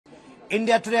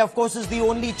India Today, of course, is the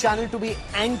only channel to be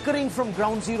anchoring from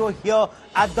ground zero here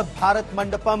at the Bharat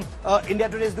Mandapam. India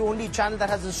Today is the only channel that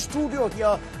has a studio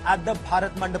here at the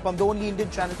Bharat Mandapam, the only Indian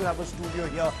channel to have a studio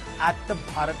here at the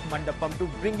Bharat Mandapam to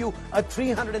bring you a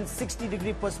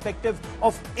 360-degree perspective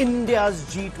of India's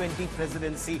G20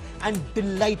 presidency, and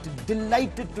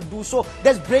delighted to do so.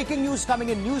 There's breaking news coming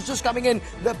in, news just coming in.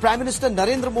 The Prime Minister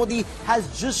Narendra Modi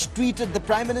has just tweeted. The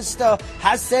Prime Minister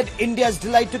has said India is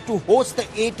delighted to host the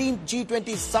 18th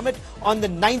G20 Summit on the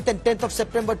 9th and 10th of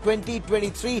September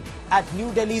 2023 at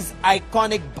New Delhi's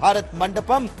iconic Bharat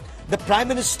Mandapam. The Prime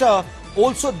Minister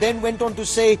also then went on to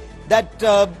say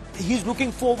that he's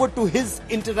looking forward to his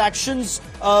interactions.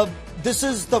 This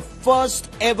is the first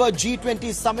ever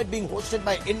G20 Summit being hosted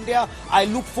by India. I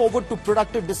look forward to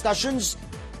productive discussions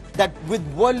that with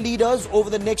world leaders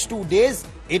over the next 2 days.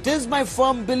 It is my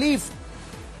firm belief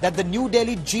that the New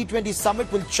Delhi G20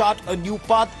 Summit will chart a new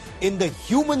path in the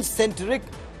human-centric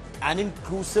and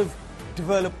inclusive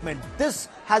development. This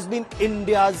has been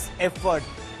India's effort.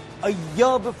 A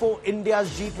year before India's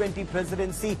G20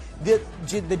 presidency, the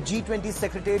G20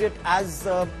 Secretariat, as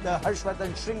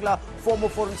Harshvardhan Shringla, former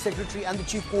Foreign Secretary and the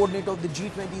Chief Coordinator of the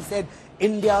G20, said,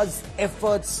 India's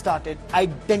efforts started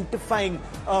identifying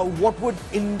what would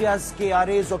India's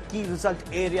KRAs or key result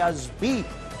areas be.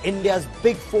 India's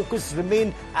big focus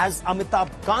remained, as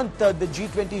Amitabh Kant, the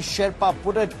G20 Sherpa,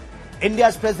 put it.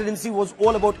 India's presidency was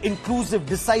all about inclusive,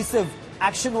 decisive,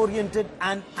 action-oriented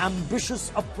and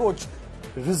ambitious approach.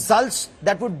 Results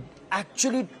that would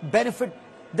actually benefit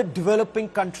the developing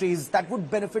countries, that would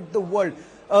benefit the world.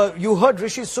 You heard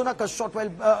Rishi Sunak a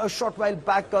short while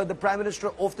back, the Prime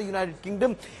Minister of the United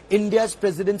Kingdom. India's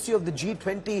presidency of the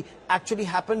G20 actually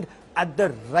happened at the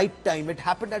right time. It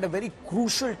happened at a very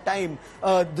crucial time.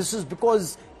 This is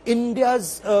because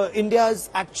India's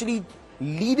actually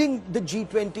leading the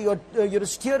G20 or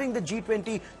steering the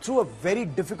G20 through a very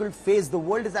difficult phase. The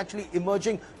world is actually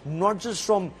emerging not just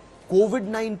from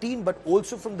COVID-19 but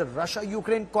also from the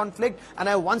Russia-Ukraine conflict. And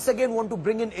I once again want to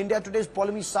bring in India Today's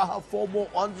Paulami Saha for more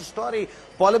on the story.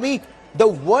 Paulami, the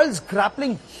world's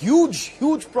grappling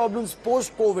huge problems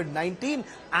post-COVID-19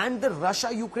 and the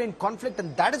Russia-Ukraine conflict,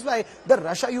 and that is why the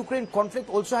Russia-Ukraine conflict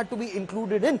also had to be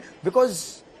included in,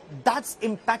 because that's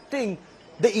impacting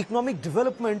the economic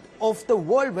development of the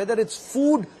world, whether it's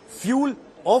food, fuel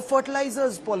or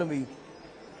fertilizers, Paulami.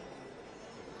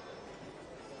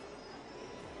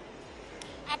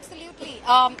 Absolutely.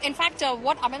 In fact,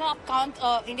 what Amitabh Kant,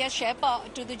 India's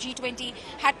Sherpa to the G20,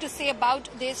 had to say about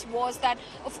this was that,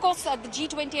 of course, the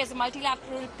G20 as a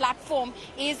multilateral platform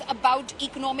is about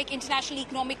international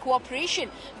economic cooperation.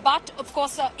 But, of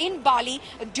course, in Bali,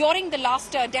 during the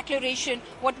last declaration,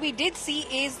 what we did see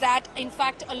is that, in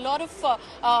fact, a lot of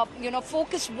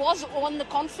focus was on the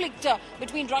conflict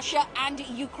between Russia and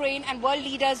Ukraine, and world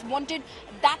leaders wanted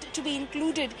that to be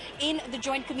included in the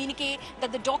joint communique,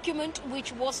 that the document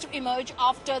which was to emerge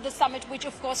after the summit, which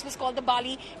of course was called the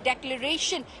Bali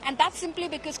Declaration. And that's simply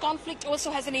because conflict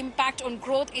also has an impact on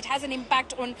growth. It has an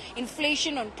impact on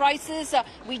inflation, on prices.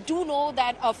 We do know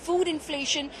that food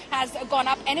inflation has gone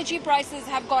up, energy prices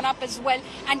have gone up as well.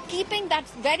 And keeping that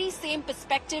very same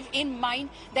perspective in mind,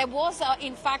 there was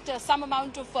in fact some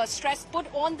amount of stress put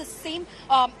on the same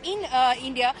in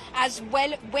India as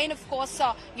well, when of course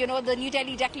the New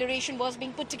Delhi Declaration was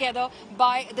being put together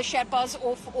by the Sherpas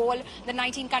of all the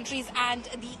 19 countries and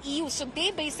the EU. So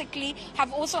they basically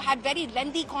have also had very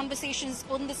lengthy conversations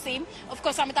on the same. Of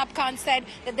course, Amitabh Kant said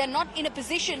that they're not in a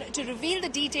position to reveal the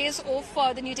details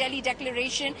of the New Delhi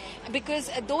Declaration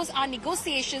because those are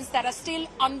negotiations that are still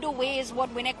underway, is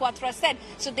what Vinay Quatra said.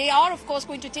 So they are, of course,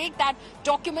 going to take that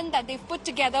document that they've put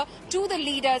together to the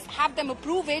leaders, have them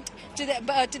approve it,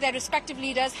 to their respective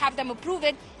leaders, have them approve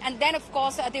it, and then, of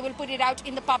course, they will put it out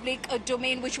in the public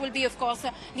domain, which will be, of course,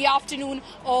 the afternoon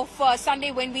of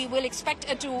Sunday, when we will expect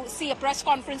to see a press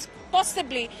conference,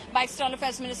 possibly by External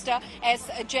Affairs Minister S.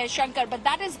 Jaishankar. But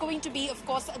that is going to be, of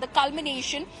course, the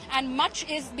culmination, and much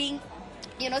is being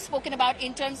spoken about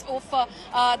in terms of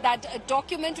that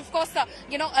document. Of course,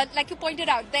 like you pointed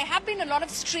out, there have been a lot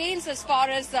of strains as far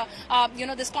as,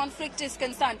 this conflict is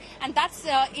concerned. And that's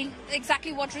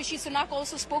exactly what Rishi Sunak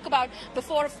also spoke about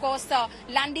before, of course,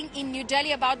 landing in New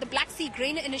Delhi, about the Black Sea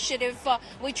Grain Initiative,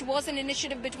 which was an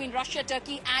initiative between Russia,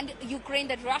 Turkey and Ukraine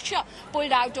that Russia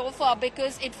pulled out of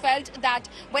because it felt that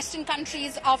Western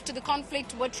countries after the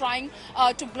conflict were trying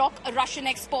to block Russian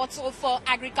exports of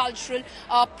agricultural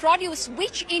produce, which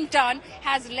which in turn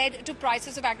has led to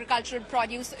prices of agricultural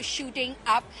produce shooting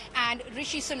up. And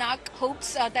Rishi Sunak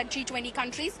hopes that G20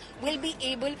 countries will be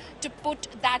able to put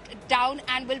that down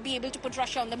and will be able to put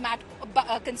Russia on the mat.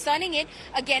 Concerning it,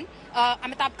 again,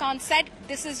 Amitabh Kant said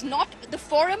this is not the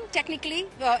forum technically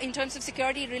in terms of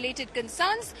security-related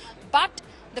concerns, but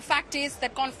the fact is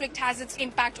that conflict has its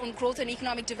impact on growth and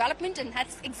economic development, and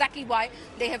that's exactly why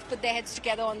they have put their heads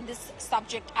together on this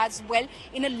subject as well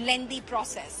in a lengthy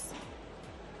process.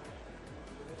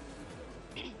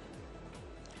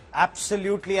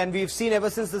 Absolutely, and we've seen ever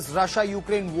since this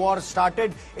Russia-Ukraine war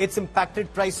started, it's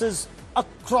impacted prices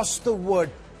across the world.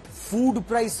 Food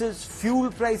prices, fuel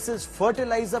prices,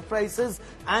 fertilizer prices,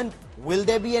 and will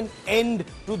there be an end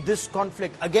to this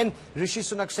conflict? Again, Rishi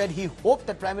Sunak said he hoped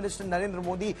that Prime Minister Narendra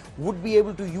Modi would be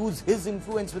able to use his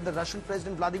influence with the Russian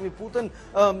President Vladimir Putin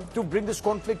to bring this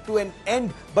conflict to an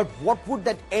end. But what would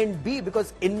that end be?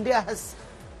 Because India has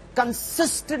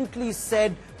consistently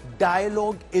said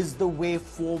dialogue is the way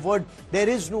forward. There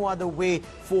is no other way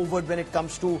forward when it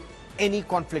comes to any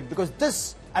conflict, because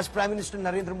this, as Prime Minister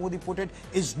Narendra Modi put it,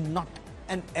 is not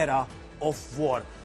an era of war.